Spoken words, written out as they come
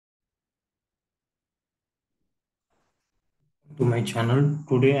To my channel.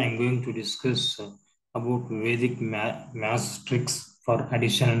 Today I am going to discuss about Vedic math tricks for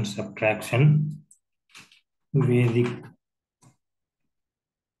addition and subtraction. Vedic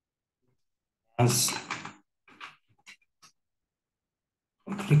math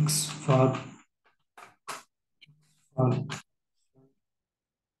tricks for subtraction.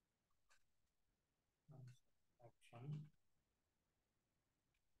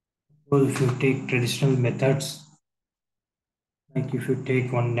 So if you take traditional methods, like if you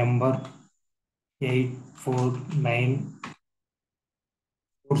take one number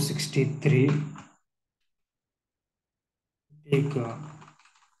 849,463, take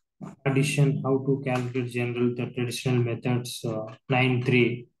addition, how to calculate general the traditional methods 9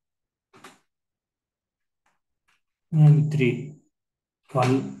 3 and 3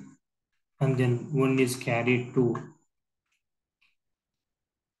 12, and then 1 is carried to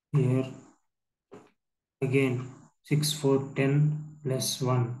here again 6 4 10 plus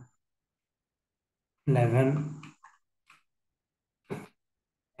 1 11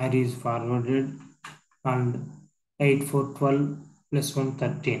 carries forwarded, and 8 4 12 plus 1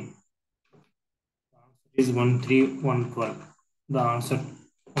 13. The answer is 1 3 1 12. The answer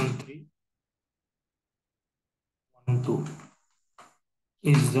 1 3 1 2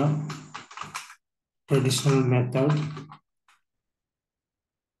 is the traditional method.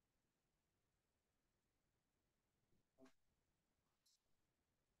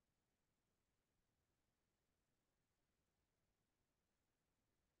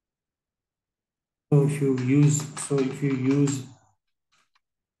 So if you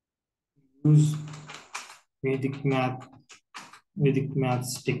use Vedic math Vedic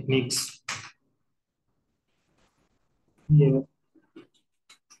maths techniques here,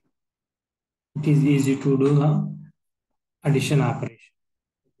 it is easy to do the addition operation.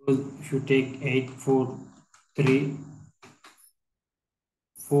 Because if you take 8 4 3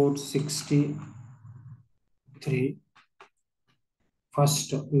 463,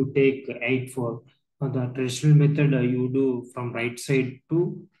 first you take 8 4. The traditional method you do from right side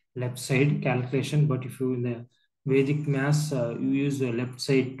to left side calculation, but if you in the Vedic maths you use the left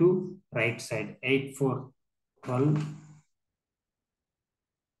side to right side. 8 4 12,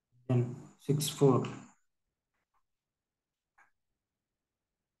 then 6 4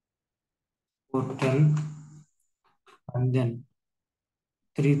 4 10, and then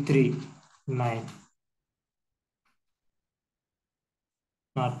 3 3 9,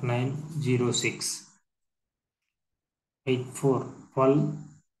 not 9 0 6, 8 4 12,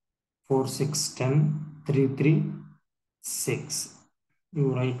 4 6 10, 3 3 6.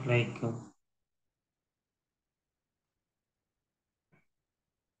 You write like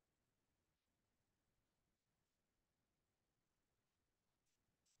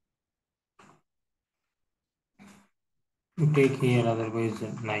you take here, otherwise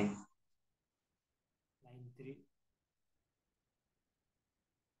 9 9 3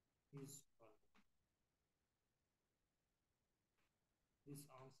 is 12. This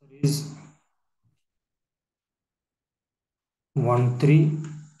answer is 1 3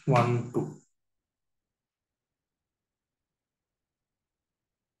 1 2.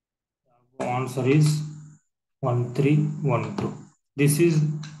 The answer is 1 3 1 2. This is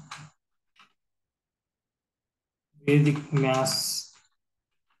Vedic maths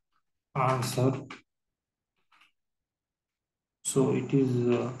answer. So it is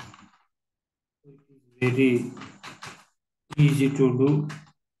very easy to do.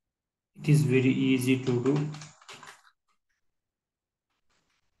 It is very easy to do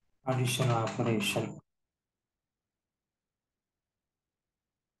addition operation.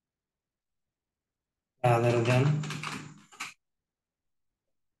 Rather than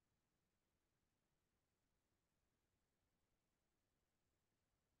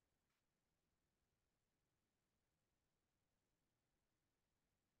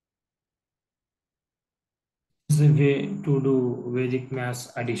this is the way to do Vedic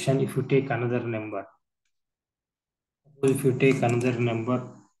maths addition. If you take another number, if you take another number,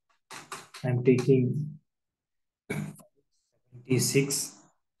 I'm taking 76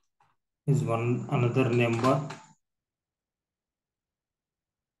 is one another number,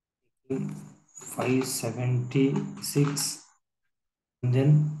 576, and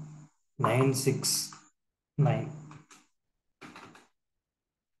then 969.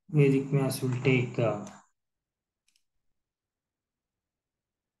 Vedic maths will take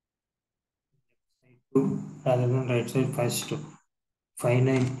rather than right side first.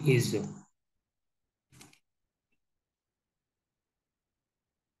 59 is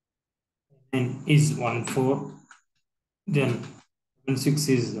 1 4, then 6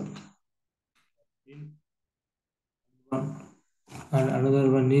 is 1. And another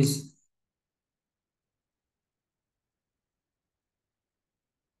one is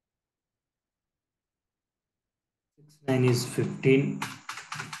 9 is 15.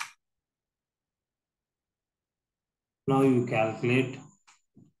 Now you calculate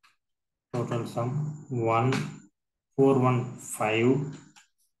total sum 1 4 1 5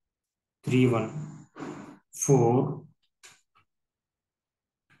 3 1 4.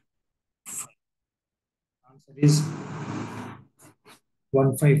 Answer is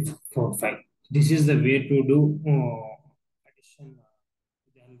 1545. This is the way to do addition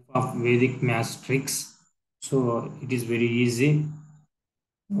with the help of Vedic Maths tricks. So it is very easy.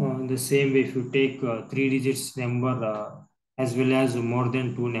 The same way, if you take three digits number as well as more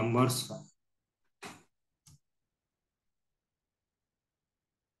than two numbers,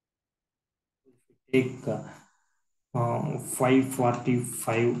 take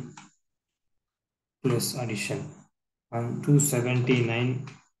 545 plus addition and 279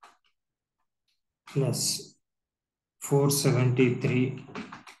 plus 473.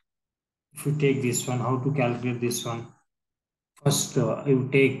 If you take this one, how to calculate this one? First, you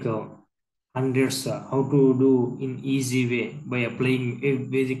take hundreds. How to do in easy way by applying a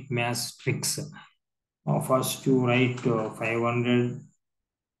basic math tricks. First, you write 500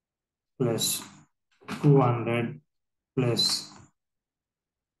 plus 200 plus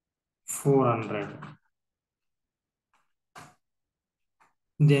 400.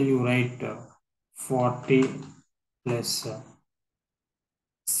 Then you write 40 plus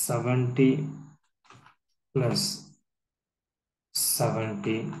 70 plus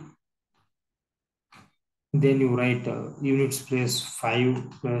 70. Then you write units place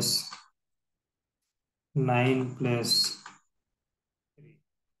 5 plus 9 plus 3.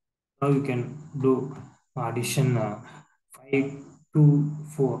 Now you can do addition 5 2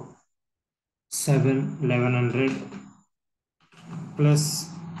 4 7 1100 plus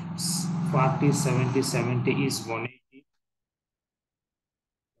 40 70 70 is 180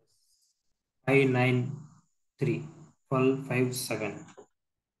 593 1257.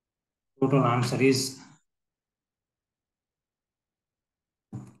 Total answer is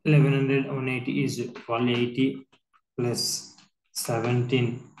 1100 180 is 1280 plus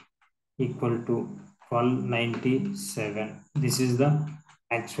 17 equal to 1297. This is the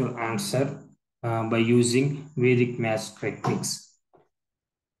actual answer by using Vedic math techniques.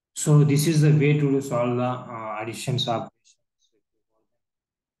 So this is the way to solve the additions operations.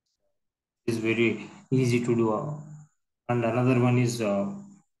 It is very easy to do. And another one is take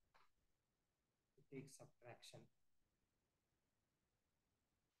subtraction.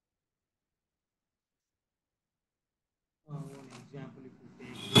 One example, if you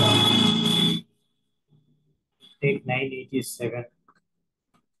take 987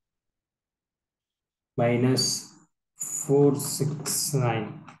 minus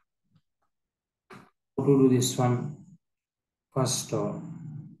 469. How to do this one? First,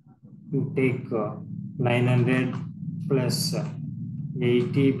 you take 900 plus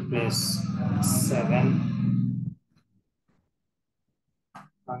 80 plus 7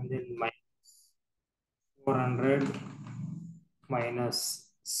 and then minus 400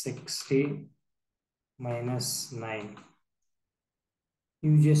 minus 60 minus 9.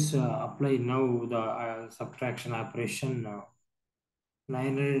 You just apply now the subtraction operation.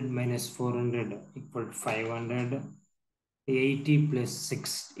 900 minus 400 equal to 500. 80 plus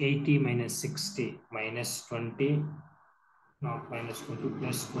 6, 80 minus 60 minus 20, not minus 20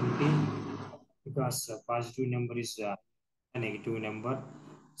 plus 20, because positive number is a negative number.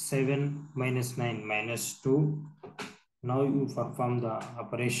 7 minus 9 minus 2. Now you perform the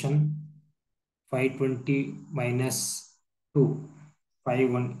operation. 520 minus 2,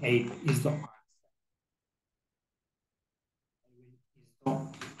 518 is the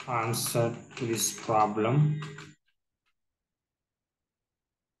answer to this problem.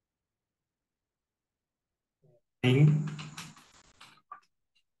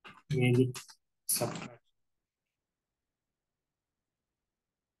 Vedic subtraction.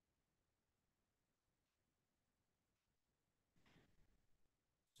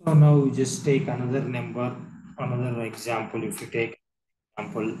 So now we just take another number, another example. If you take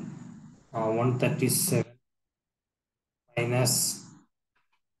example 137 minus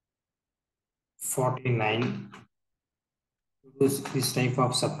 49. To do this type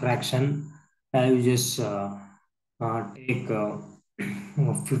of subtraction, I will just take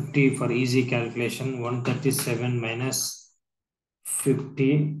 50 for easy calculation. 137 minus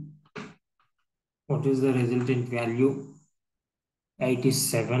 50. What is the resultant value?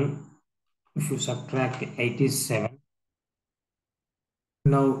 87. If you subtract 87,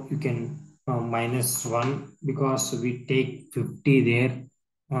 now you can minus 1 because we take 50 there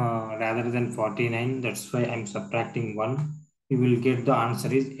rather than 49. That's why I'm subtracting 1. You will get the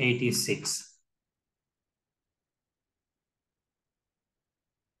answer is 86.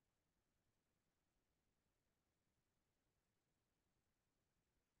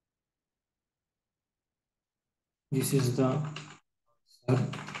 This is the answer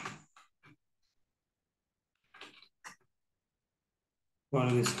for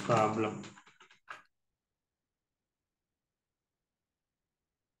this problem.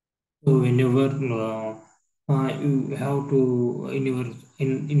 So whenever you have to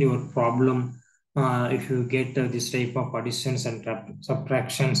in your problem, if you get this type of additions and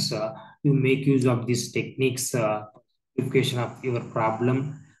subtractions, you make use of these techniques, simplification of your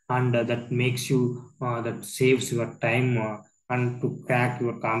problem, and that makes you that saves your time and to crack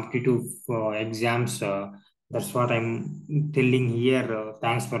your competitive exams. That's what I'm telling here.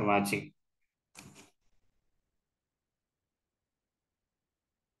 Thanks for watching.